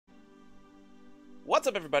What's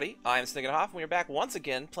up, everybody? I'm Sniggenoff, and we are back once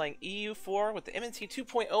again playing EU4 with the MNT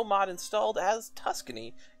 2.0 mod installed as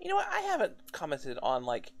Tuscany. You know what? I haven't commented on,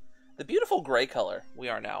 like, the beautiful gray color we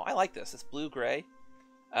are now. I like this. It's blue-gray,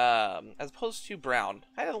 as opposed to brown.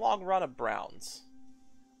 I had a long run of browns.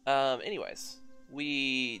 Anyways,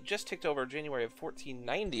 we just ticked over January of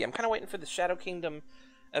 1490. I'm kind of waiting for the Shadow Kingdom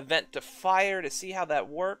event to fire to see how that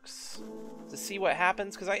works, to see what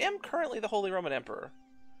happens, because I am currently the Holy Roman Emperor.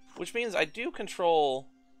 Which means I do control...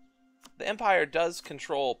 The Empire does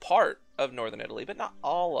control part of Northern Italy, but not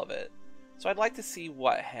all of it. So I'd like to see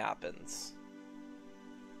what happens.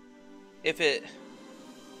 If it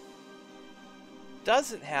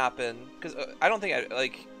doesn't happen... Because I don't think I...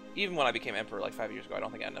 Like, even when I became Emperor, like 5 years ago, I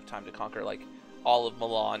don't think I had enough time to conquer, like, all of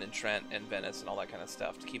Milan and Trent and Venice and all that kind of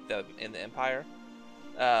stuff to keep them in the Empire.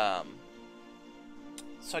 So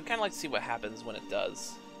I'd kind of like to see what happens when it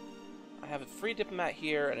does. I have a free diplomat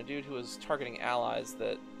here and a dude who is targeting allies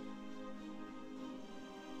that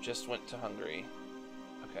just went to Hungary.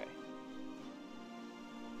 Okay.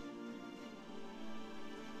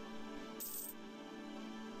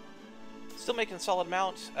 Still making a solid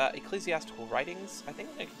amount. Ecclesiastical writings. I think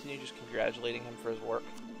I'm going to continue just congratulating him for his work.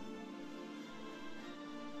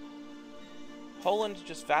 Poland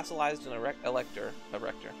just vassalized an elector.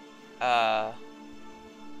 Yeah,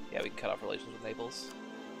 we can cut off relations with Naples.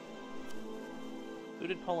 Who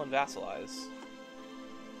did Poland vassalize?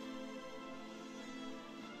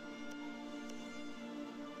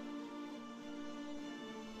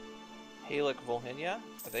 Halic Volhynia?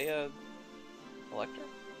 Are they a elector?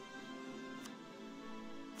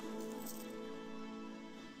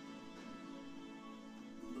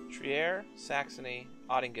 Trier, Saxony,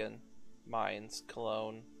 Ottingen, Mainz,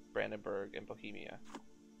 Cologne, Brandenburg, and Bohemia.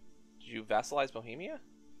 Did you vassalize Bohemia?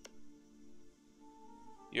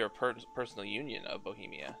 You're a personal union of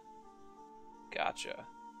Bohemia. Gotcha.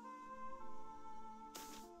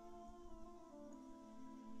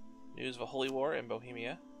 News of a holy war in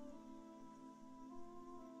Bohemia.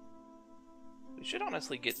 We should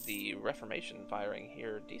honestly get the Reformation firing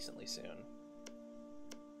here decently soon.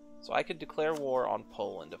 So I could declare war on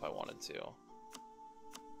Poland if I wanted to.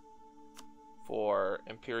 For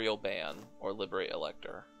Imperial Ban or Liberate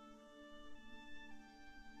Elector.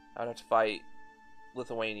 I would have to fight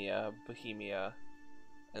Lithuania, Bohemia,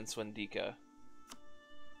 and Swendika.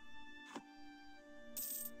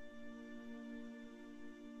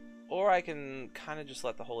 Or I can kind of just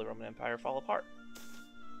let the Holy Roman Empire fall apart.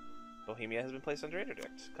 Bohemia has been placed under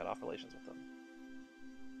interdict. Cut off relations with them.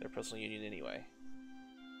 They're a personal union anyway.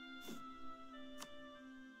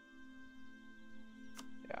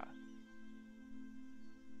 Yeah.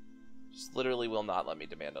 Just literally will not let me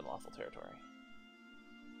demand unlawful territory.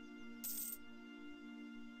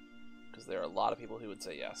 Because there are a lot of people who would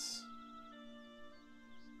say yes.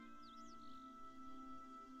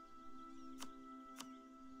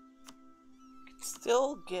 Could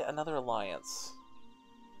still get another alliance.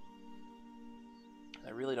 I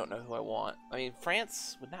really don't know who I want. I mean,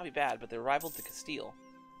 France would not be bad, but they're rivaled to Castile.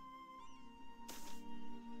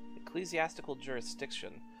 Ecclesiastical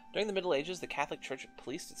jurisdiction. During the Middle Ages, the Catholic Church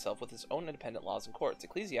policed itself with its own independent laws and courts.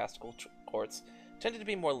 Ecclesiastical courts tended to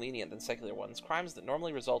be more lenient than secular ones. Crimes that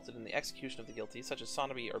normally resulted in the execution of the guilty, such as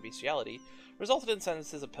sodomy or bestiality, resulted in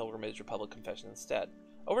sentences of pilgrimage or public confession instead.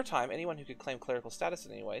 Over time, anyone who could claim clerical status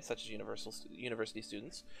in any way, such as university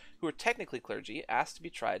students, who were technically clergy, asked to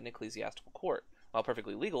be tried in ecclesiastical court. While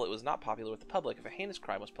perfectly legal, it was not popular with the public if a heinous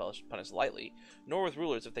crime was punished lightly, nor with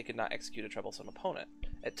rulers if they could not execute a troublesome opponent.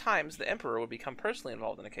 At times, the emperor would become personally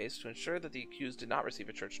involved in a case to ensure that the accused did not receive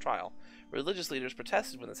a church trial. Religious leaders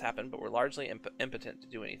protested when this happened, but were largely impotent to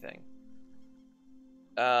do anything.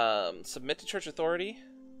 Submit to church authority?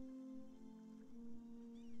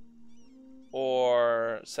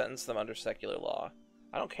 Or sentence them under secular law?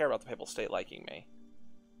 I don't care about the papal state liking me.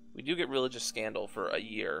 We do get religious scandal for a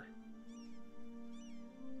year.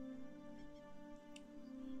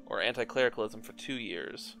 Or anti-clericalism for 2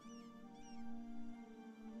 years.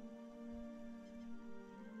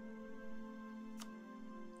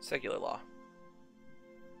 Secular law.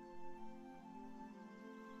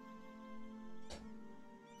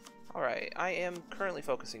 Alright, I am currently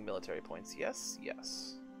focusing military points. Yes,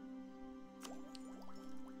 yes.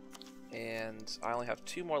 And I only have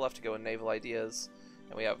 2 more left to go in naval ideas.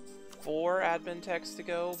 And we have 4 admin techs to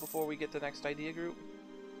go before we get the next idea group.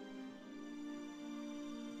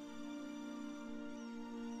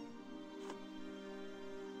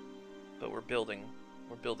 But we're building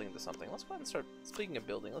to something. Let's go ahead and start, speaking of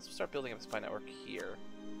building, let's start building up a spy network here.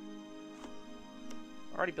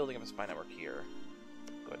 Already building up a spy network here.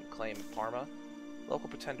 Go ahead and claim Parma. Local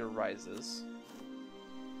pretender rises.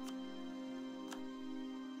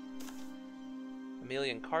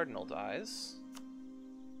 Emilian Cardinal dies.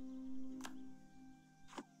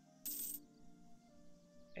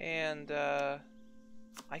 And,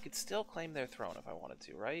 I could still claim their throne if I wanted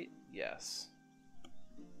to, right? Yes.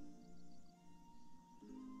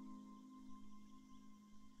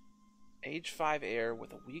 Age 5 heir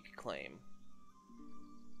with a weak claim.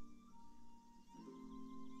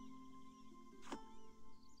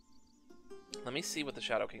 Let me see what the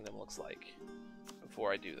Shadow Kingdom looks like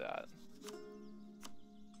before I do that.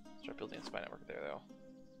 Start building a spy network there, though.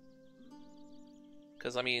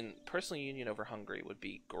 Because, I mean, personal union over Hungary would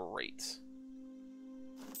be great.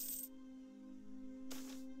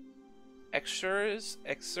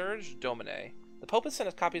 Exsurge Domine. The Pope has sent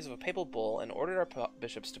us copies of a papal bull and ordered our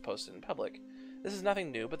bishops to post it in public. This is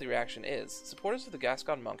nothing new, but the reaction is. Supporters of the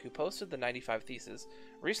Gascon monk who posted the 95 Theses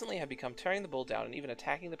recently have become tearing the bull down and even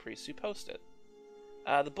attacking the priests who post it.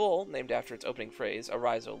 The bull, named after its opening phrase,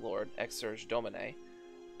 Arise, O Lord, Exsurge Domine,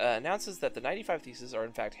 announces that the 95 Theses are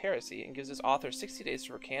in fact heresy and gives its author 60 days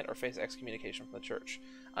to recant or face excommunication from the church.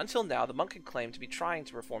 Until now, the monk had claimed to be trying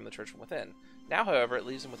to reform the church from within. Now, however, it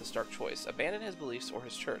leaves him with a stark choice: abandon his beliefs or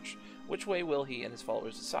his church. Which way will he and his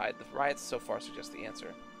followers decide? The riots so far suggest the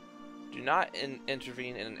answer. Do not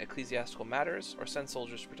intervene in ecclesiastical matters or send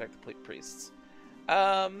soldiers to protect the priests. You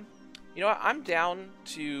know what? I'm down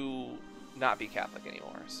to not be Catholic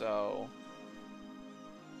anymore, so...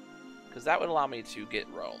 because that would allow me to get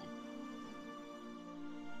Rome.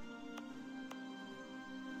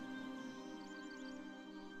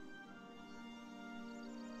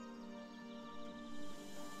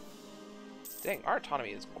 Dang, our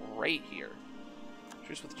autonomy is great here.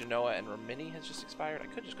 Truce with Genoa and Rimini has just expired. I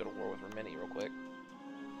could just go to war with Rimini real quick.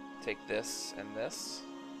 Take this and this.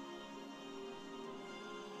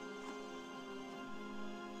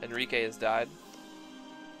 Enrique has died.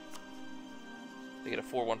 They get a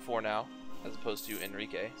 4-1-4 now, as opposed to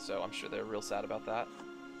Enrique, so I'm sure they're real sad about that.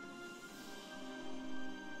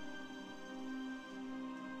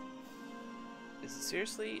 Is it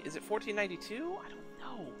seriously? Is it 1492? I don't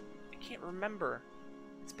know. I can't remember.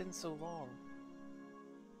 It's been so long.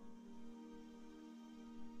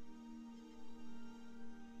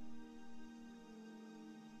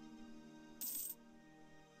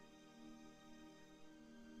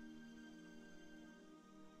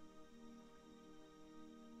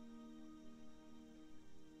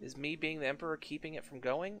 Is me being the emperor keeping it from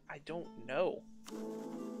going? I don't know.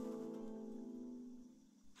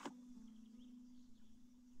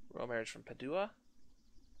 Royal marriage from Padua?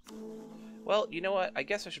 Well, you know what? I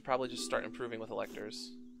guess I should probably just start improving with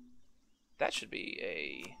electors. That should be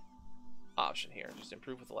a option here. Just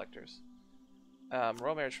improve with electors.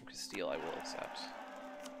 Royal marriage from Castile I will accept.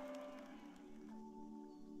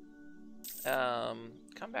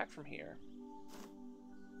 Come back from here.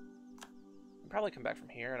 Probably come back from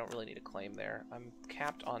here. I don't really need a claim there. I'm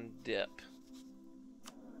capped on dip.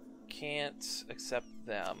 Can't accept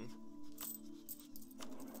them.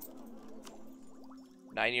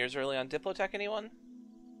 9 years early on Diplotech, anyone?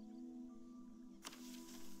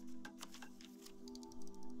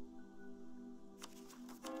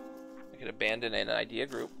 I could abandon an idea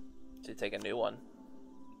group to take a new one.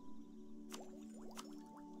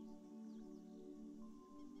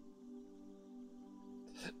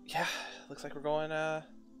 Yeah, looks like we're going 9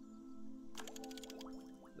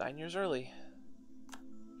 years early.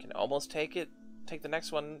 Can almost take the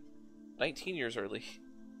next one 19 years early.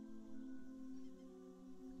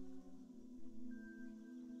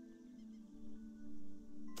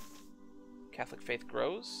 Catholic faith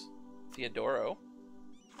grows. Theodoro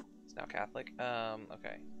is now Catholic.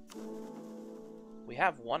 Okay. We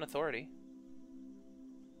have one authority.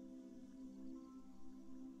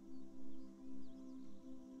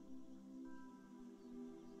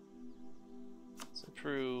 Let's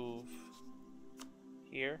improve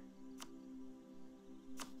here.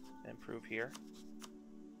 And improve here.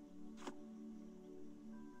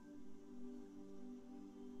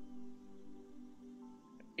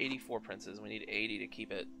 "84 princes. We need 80 to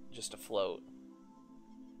keep it just afloat."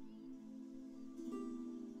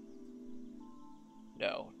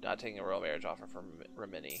 No, not taking a royal marriage offer from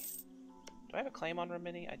Rimini. Do I have a claim on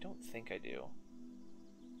Rimini? I don't think I do.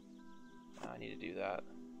 I need to do that.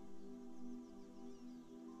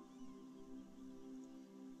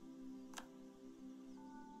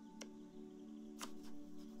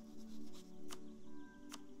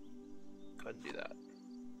 Go ahead and do that.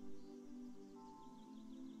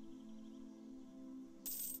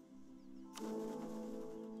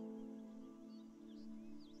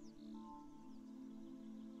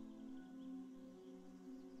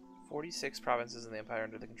 "46 provinces in the empire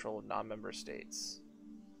under the control of non-member states."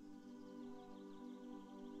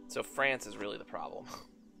 So France is really the problem.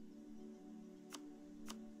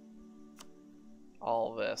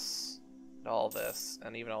 All this,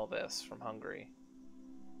 and even all this from Hungary.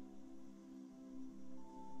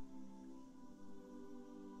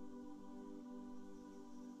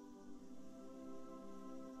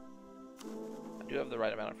 I do have the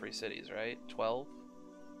right amount of free cities, right? 12?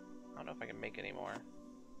 I don't know if I can make any more.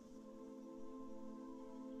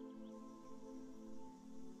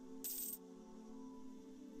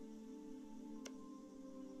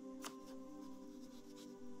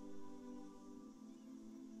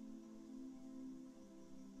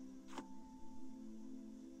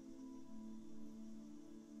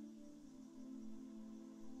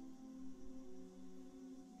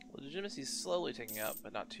 Legitimacy is slowly ticking up,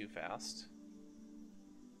 but not too fast.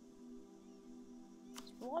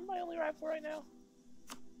 Is Milan my only rival right now?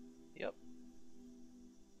 Yep.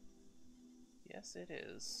 Yes, it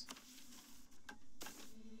is.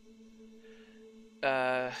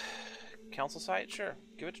 Council site? Sure.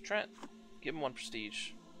 Give it to Trent. Give him 1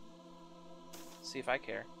 prestige. See if I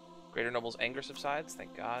care. Greater Noble's anger subsides,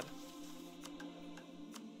 thank God.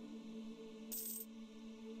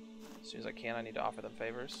 As soon as I can, I need to offer them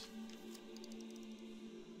favors.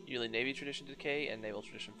 Yearly Navy tradition decay and naval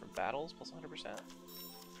tradition from battles, plus 100%.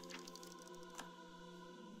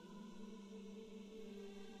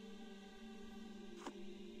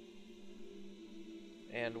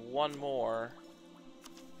 And 1 more,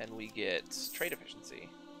 and we get trade efficiency,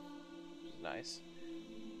 which is nice.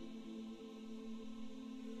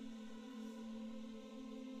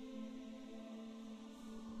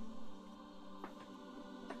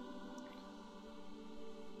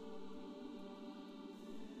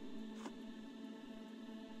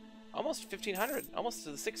 Almost 1500, almost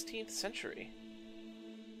to the 16th century.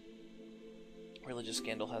 Religious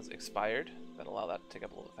scandal has expired. That'll allow that to take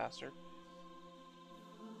up a little bit faster.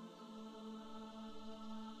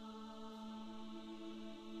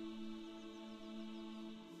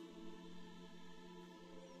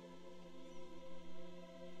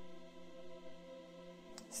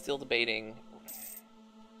 Still debating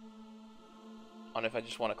on if I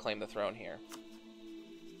just want to claim the throne here.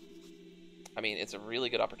 I mean, it's a really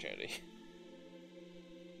good opportunity.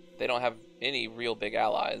 They don't have any real big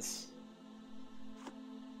allies.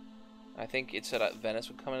 I think it said Venice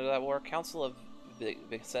would come into that war. Council of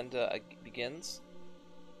Vicenza begins.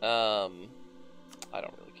 I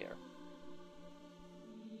don't really care.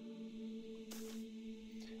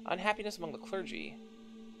 Unhappiness among the clergy.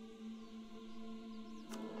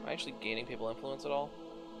 Am I actually gaining papal influence at all?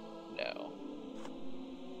 No.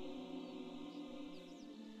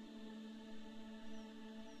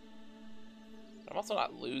 I'm also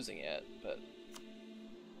not losing it, but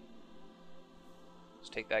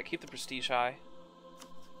just take that. Keep the prestige high.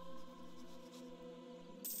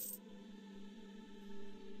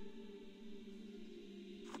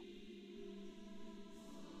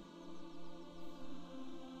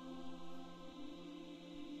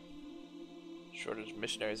 Shortage of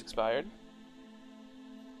missionaries expired.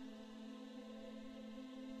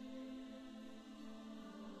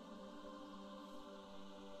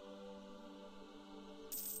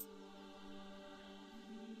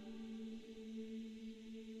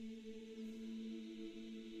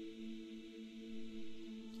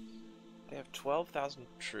 They have 12,000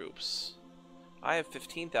 troops. I have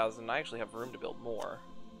 15,000. I actually have room to build more.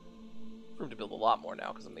 Room to build a lot more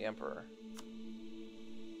now because I'm the emperor.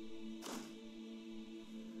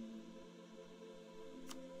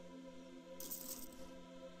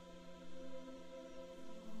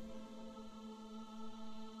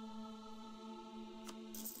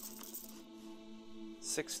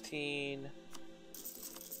 $16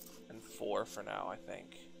 and 4 for now, I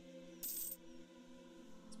think.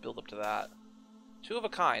 Let's build up to that. 2 of a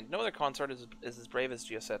kind. No other consort is as brave as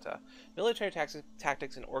Giuseppe. Military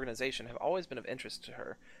tactics and organization have always been of interest to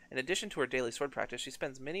her. In addition to her daily sword practice, she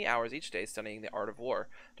spends many hours each day studying the art of war.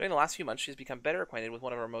 During the last few months, she has become better acquainted with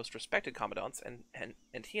one of our most respected commandants, and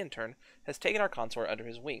he, in turn, has taken our consort under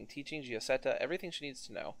his wing, teaching Giuseppe everything she needs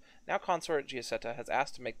to know. Now consort Giuseppe has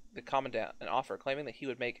asked to make the commandant an offer, claiming that he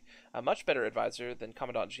would make a much better advisor than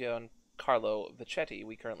Commandant Giancarlo Vicetti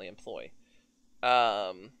we currently employ.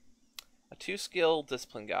 A 2-skill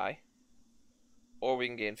discipline guy, or we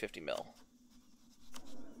can gain 50 mil.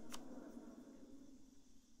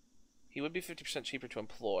 He would be 50% cheaper to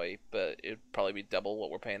employ, but it'd probably be double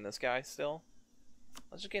what we're paying this guy still.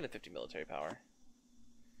 Let's just gain the 50 military power.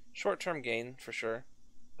 Short-term gain, for sure,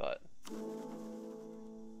 but...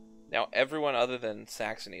 Now everyone other than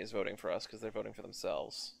Saxony is voting for us because they're voting for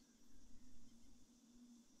themselves.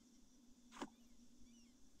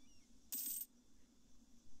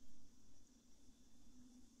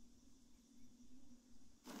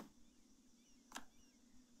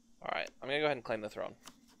 I'm gonna go ahead and claim the throne.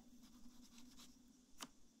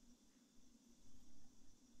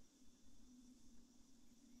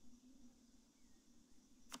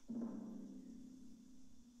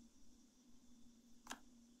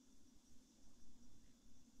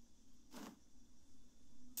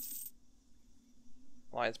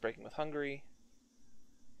 Alliance breaking with Hungary.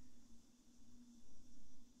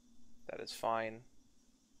 That is fine.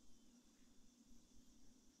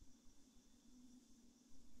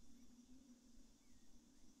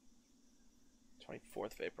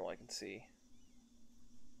 Fourth of April, I can see.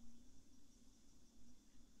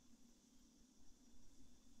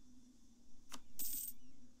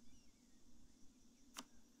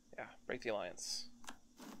 Yeah, break the alliance.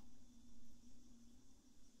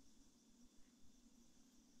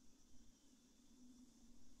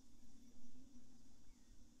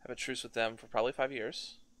 Have a truce with them for probably 5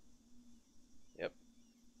 years. Yep.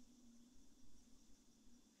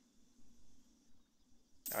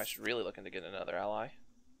 Now I should really look into getting another ally.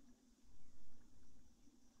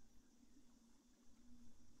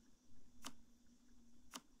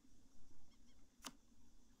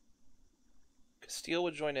 Castile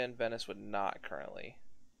would join in, Venice would not currently.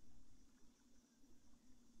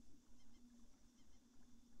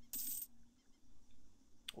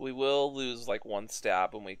 We will lose like 1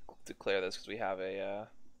 stab when we declare this because we have a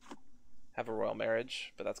royal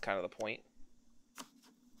marriage, but that's kind of the point.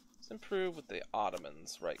 Let's improve with the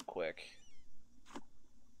Ottomans right quick.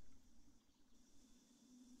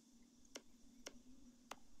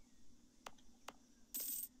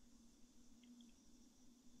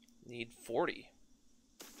 Need 40.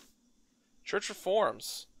 Church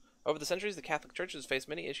reforms. Over the centuries, the Catholic Church has faced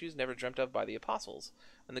many issues never dreamt of by the apostles.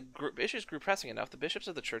 When the issues grew pressing enough, the bishops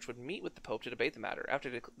of the Church would meet with the Pope to debate the matter.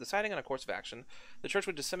 After deciding on a course of action, the Church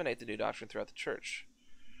would disseminate the new doctrine throughout the Church.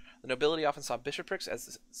 The nobility often saw bishoprics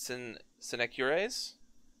as sinecures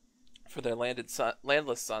for their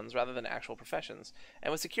landless sons rather than actual professions,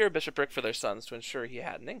 and would secure a bishopric for their sons to ensure he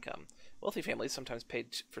had an income. Wealthy families sometimes paid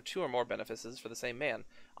for 2 or more benefices for the same man,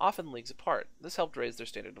 often leagues apart. This helped raise their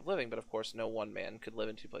standard of living, but of course no one man could live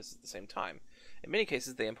in 2 places at the same time. In many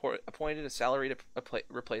cases, they appointed a salaried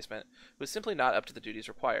replacement who was simply not up to the duties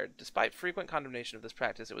required. Despite frequent condemnation of this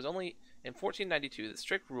practice, it was only in 1492 that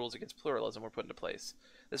strict rules against pluralism were put into place.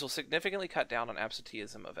 This will significantly cut down on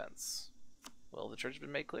absenteeism events. Well, the Church has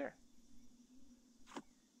been made clear.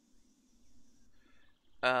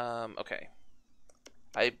 Okay.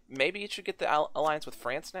 I maybe should get the alliance with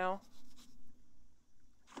France now.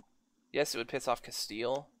 Yes, it would piss off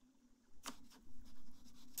Castile.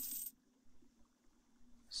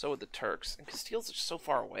 So would the Turks. And Castile's just so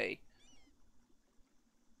far away.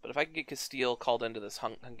 But if I could get Castile called into this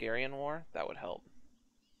Hungarian war, that would help.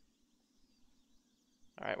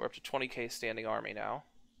 Alright, we're up to 20k standing army now.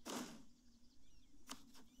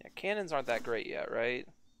 Yeah, cannons aren't that great yet, right?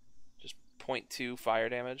 Just 0.2 fire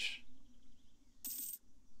damage.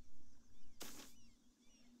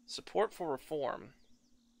 Support for reform.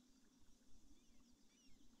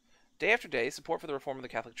 Day after day, support for the reform of the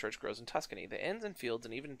Catholic Church grows in Tuscany. The inns and fields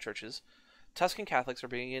and even churches, Tuscan Catholics are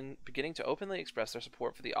beginning to openly express their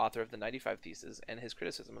support for the author of the 95 Theses and his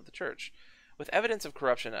criticism of the Church. With evidence of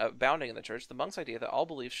corruption abounding in the Church, the monks' idea that all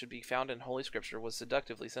beliefs should be found in Holy Scripture was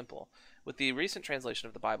seductively simple. With the recent translation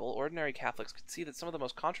of the Bible, ordinary Catholics could see that some of the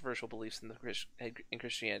most controversial beliefs in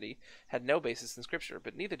Christianity had no basis in Scripture,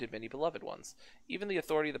 but neither did many beloved ones. Even the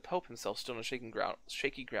authority of the Pope himself stood on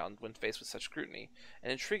shaky ground when faced with such scrutiny,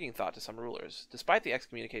 an intriguing thought to some rulers. Despite the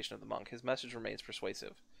excommunication of the monk, his message remains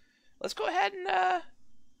persuasive. Let's go ahead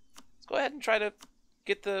and try to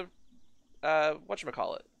get the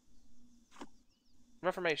whatchamacallit.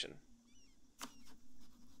 Reformation.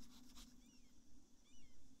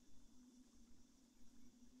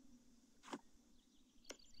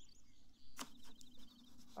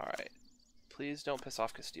 Alright. Please don't piss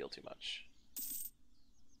off Castile too much.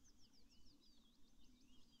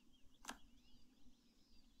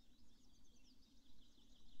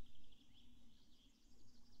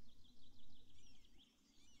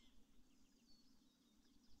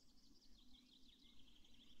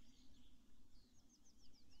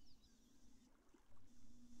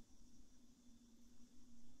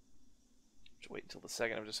 Wait until the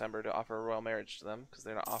 2nd of December to offer a royal marriage to them, because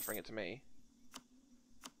they're not offering it to me.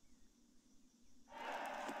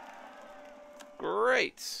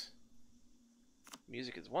 Great!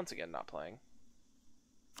 Music is once again not playing.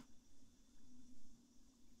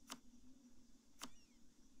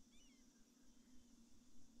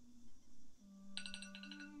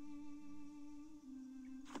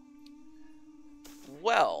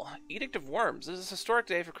 Well, Edict of Worms. This is a historic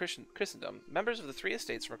day for Christendom. Members of the three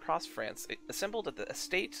estates from across France assembled at the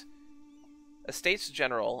Estates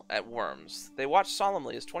General at Worms. They watched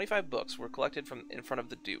solemnly as 25 books were collected from in front of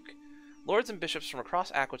the Duke. Lords and bishops from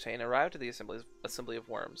across Aquitaine arrived at the Assembly of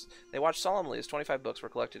Worms. They watched solemnly as 25 books were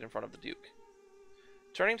collected in front of the Duke.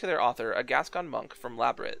 Turning to their author, a Gascon monk from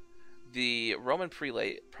Labrit, the Roman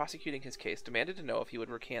prelate prosecuting his case demanded to know if he would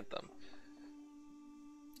recant them.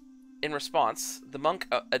 In response, the monk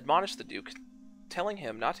admonished the Duke, telling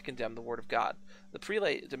him not to condemn the word of God. The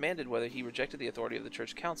prelate demanded whether he rejected the authority of the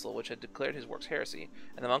church council, which had declared his works heresy,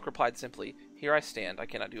 and the monk replied simply, "Here I stand, I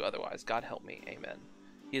cannot do otherwise. God help me. Amen."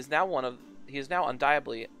 He is now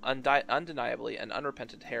undeniably an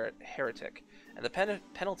unrepentant heretic, and the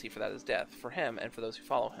penalty for that is death, for him and for those who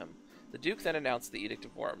follow him. The Duke then announced the Edict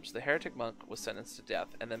of Worms. The heretic monk was sentenced to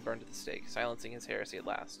death, and then burned at the stake, silencing his heresy at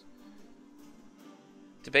last.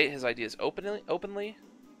 Debate his ideas openly,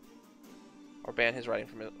 or ban his writing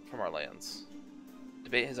from our lands.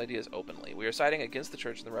 Debate his ideas openly. We are siding against the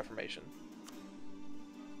Church and the Reformation.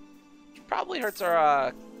 Which probably hurts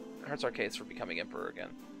our case for becoming emperor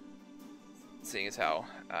again, seeing as how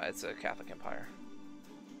it's a Catholic empire.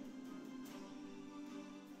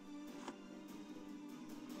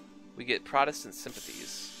 We get Protestant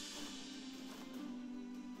sympathies.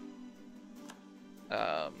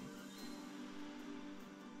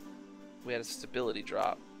 We had a stability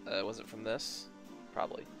drop. Was it from this?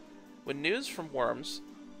 Probably. When news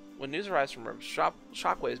arrives from Worms,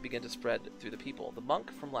 shockwaves begin to spread through the people. The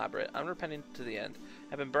monk from Labrit, unrepenting to the end,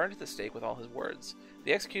 had been burned at the stake with all his words.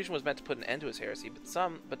 The execution was meant to put an end to his heresy, but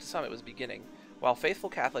to some it was a beginning. While faithful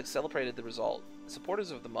Catholics celebrated the result,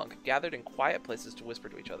 supporters of the monk gathered in quiet places to whisper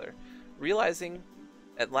to each other. Realizing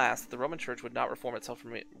at last that the Roman Church would not reform itself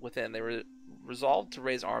from within, they resolved to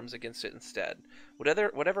raise arms against it instead.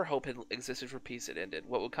 Whatever hope had existed for peace had ended.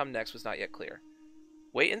 What would come next was not yet clear.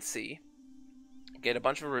 Wait and see. Get a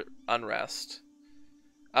bunch of unrest.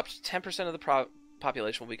 Up to 10% of the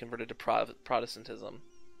population will be converted to Protestantism,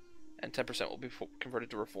 and 10% will be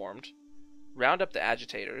converted to Reformed. Round up the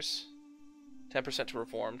agitators. 10% to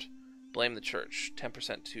Reformed. Blame the Church.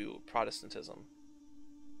 10% to Protestantism.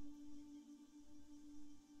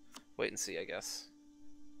 Wait and see, I guess.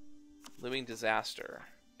 Looming disaster.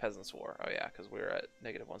 Peasants' War. Oh yeah, because we're at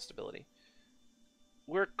 -1 stability.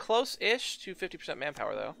 We're close-ish to 50%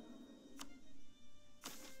 manpower, though.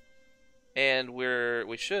 And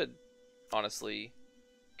we should, honestly,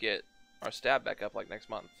 get our stab back up, like, next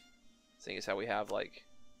month. Seeing as how we have, like,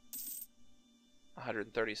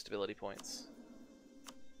 130 stability points.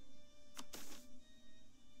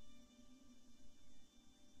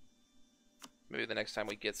 Maybe the next time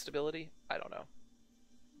we get stability? I don't know.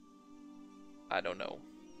 I don't know.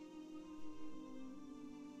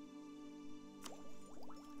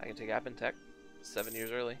 I can take Admin Tech 7 years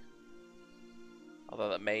early. Although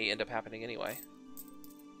that may end up happening anyway.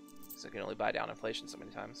 Because I can only buy down inflation so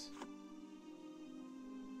many times.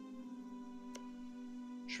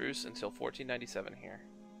 Truce until 1497 here.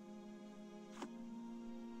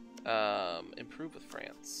 Improve with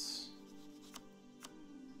France.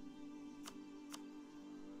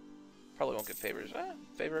 Probably won't get favors.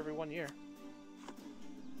 Favor every 1 year.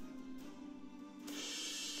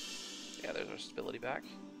 Yeah, there's our stability back.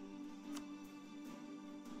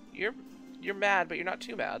 You're mad, but you're not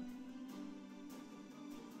too mad.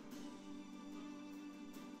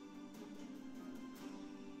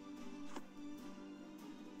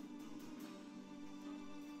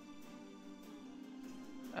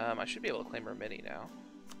 I should be able to claim Rimini now.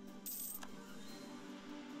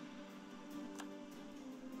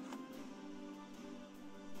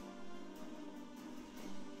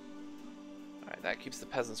 Alright, that keeps the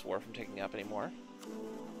Peasants' War from taking up anymore.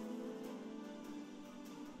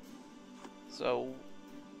 So,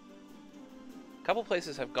 a couple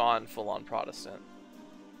places have gone full-on Protestant.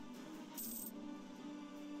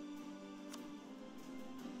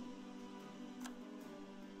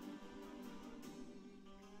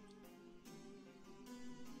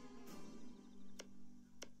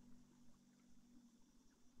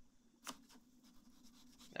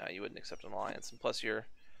 No, you wouldn't accept an alliance, and plus you're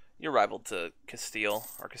rivaled to Castile,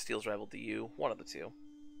 or Castile's rivaled to you, one of the two.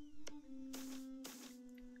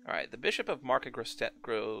 Alright, the Bishop of Marca Grossetena.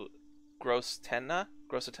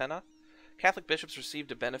 Catholic bishops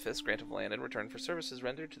received a benefice grant of land in return for services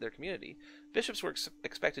rendered to their community. Bishops were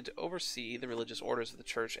expected to oversee the religious orders of the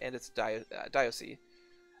church and its diocese,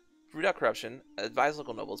 root out corruption, advise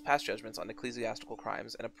local nobles, pass judgments on ecclesiastical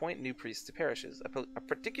crimes, and appoint new priests to parishes. A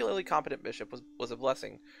particularly competent bishop was a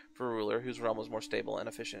blessing for a ruler whose realm was more stable and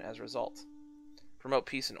efficient as a result. Promote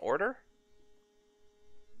peace and order?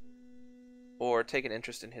 or take an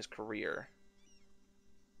interest in his career.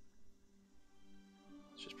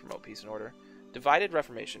 Let's just promote peace and order. Divided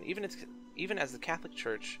Reformation. Even as the Catholic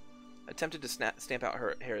Church attempted to stamp out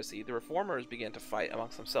heresy, the reformers began to fight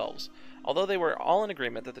amongst themselves. Although they were all in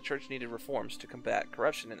agreement that the church needed reforms to combat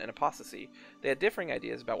corruption and apostasy, they had differing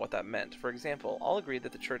ideas about what that meant. For example, all agreed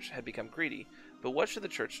that the church had become greedy, but should the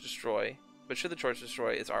church destroy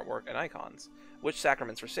its artwork and icons? Which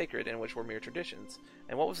sacraments were sacred and which were mere traditions?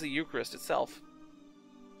 And what was the Eucharist itself?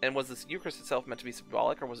 And was the Eucharist itself meant to be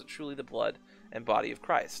symbolic, or was it truly the blood and body of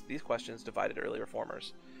Christ? These questions divided early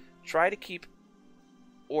reformers. Try to keep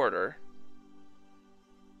order,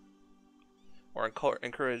 or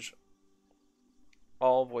encourage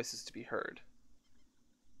all voices to be heard.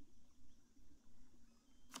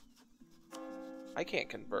 I can't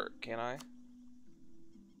convert, can I?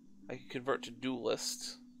 I can convert to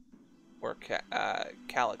duelist or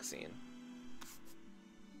Calixine.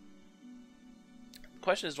 The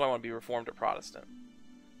question is, do I want to be Reformed or Protestant?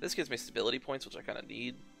 This gives me stability points, which I kind of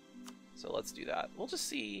need. So let's do that. We'll just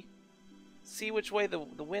see which way the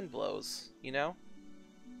wind blows, you know?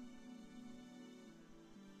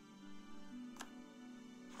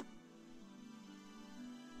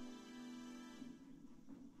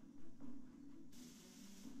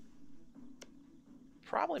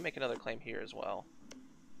 Probably make another claim here as well.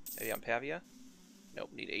 Maybe on Pavia? Nope,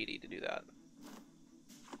 need 80 to do that.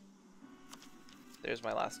 There's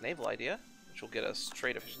my last naval idea, which will get us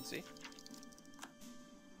trade efficiency.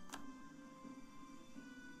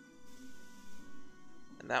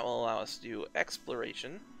 And that will allow us to do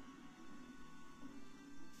exploration.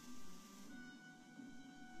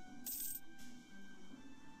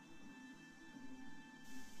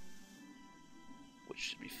 Which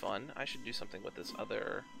should be fun. I should do something with this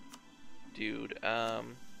other dude.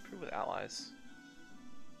 Improve with allies.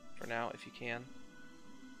 For now, if you can.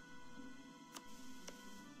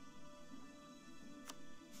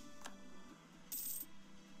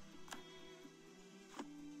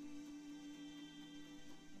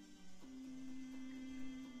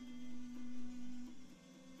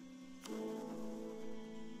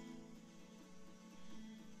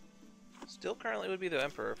 Still currently would be the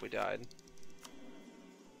Emperor if we died.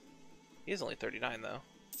 He is only 39 though.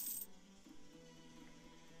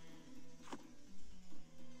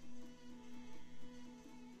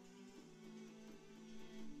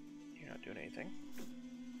 You're not doing anything.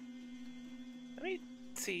 Let me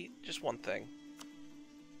see just one thing.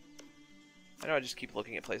 I know I just keep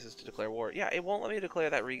looking at places to declare war. Yeah, it won't let me declare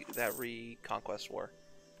that reconquest war,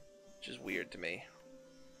 which is weird to me.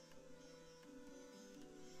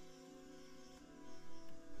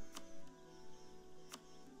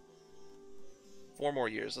 Four more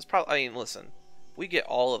years. Let's probably. I mean, listen. We get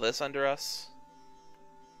all of this under us.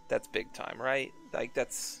 That's big time, right? Like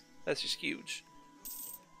that's just huge.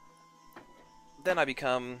 Then I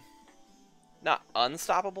become not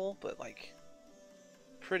unstoppable, but like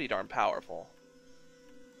pretty darn powerful.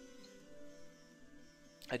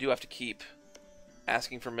 I do have to keep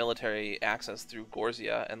asking for military access through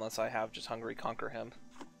Gorzia unless I have just Hungary conquer him.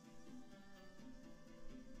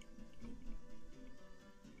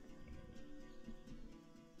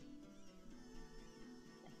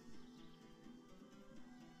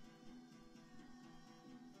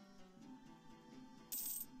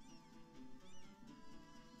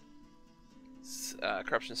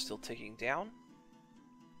 Corruption is still ticking down.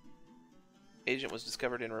 Agent was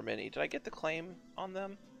discovered in Rimini. Did I get the claim on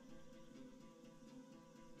them?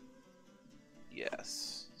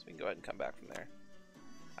 Yes. So we can go ahead and come back from there.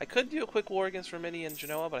 I could do a quick war against Rimini and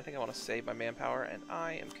Genoa, but I think I want to save my manpower, and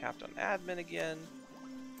I am capped on admin again.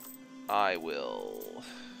 I will...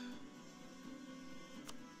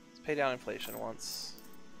 Let's pay down inflation once.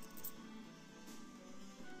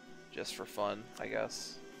 Just for fun, I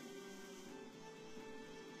guess.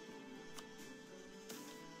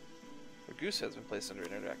 Ragusa has been placed under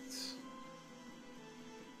interdict.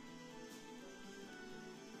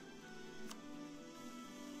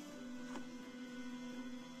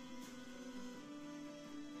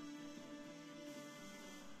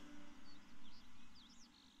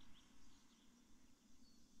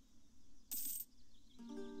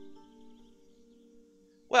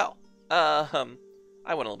 Well, I went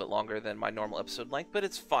a little bit longer than my normal episode length, but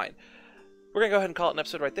it's fine. We're going to go ahead and call it an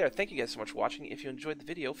episode right there. Thank you guys so much for watching. If you enjoyed the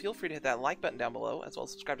video, feel free to hit that like button down below, as well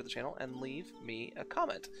as subscribe to the channel, and leave me a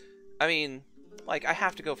comment. I mean, like, I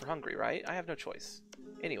have to go for Hungary, right? I have no choice.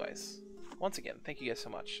 Anyways, once again, thank you guys so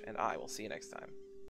much, and I will see you next time.